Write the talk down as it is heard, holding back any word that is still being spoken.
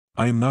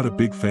I am not a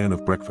big fan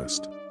of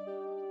breakfast.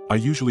 I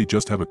usually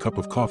just have a cup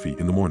of coffee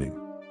in the morning.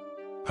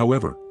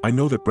 However, I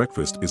know that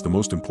breakfast is the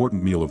most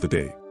important meal of the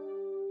day.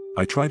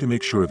 I try to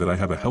make sure that I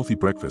have a healthy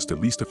breakfast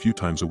at least a few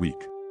times a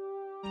week.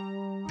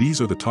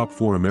 These are the top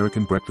 4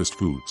 American breakfast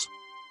foods.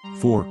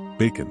 4.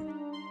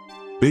 Bacon.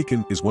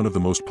 Bacon is one of the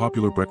most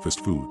popular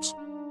breakfast foods.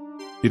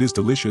 It is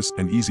delicious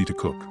and easy to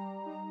cook.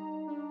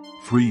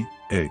 3.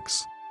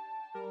 Eggs.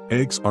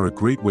 Eggs are a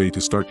great way to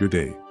start your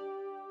day.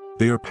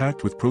 They are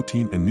packed with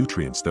protein and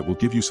nutrients that will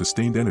give you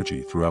sustained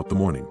energy throughout the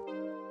morning.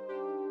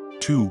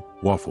 2.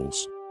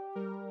 Waffles.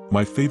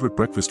 My favorite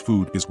breakfast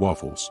food is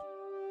waffles.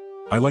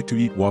 I like to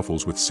eat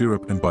waffles with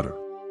syrup and butter.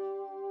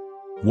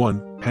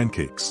 1.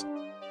 Pancakes.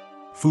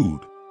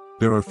 Food.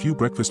 There are few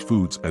breakfast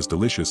foods as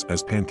delicious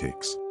as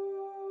pancakes.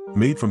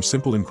 Made from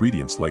simple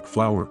ingredients like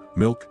flour,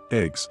 milk,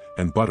 eggs,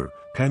 and butter,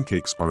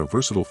 pancakes are a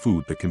versatile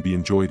food that can be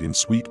enjoyed in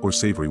sweet or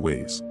savory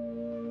ways.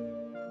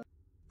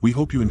 We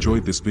hope you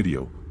enjoyed this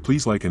video.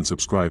 Please like and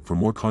subscribe for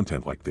more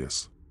content like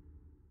this.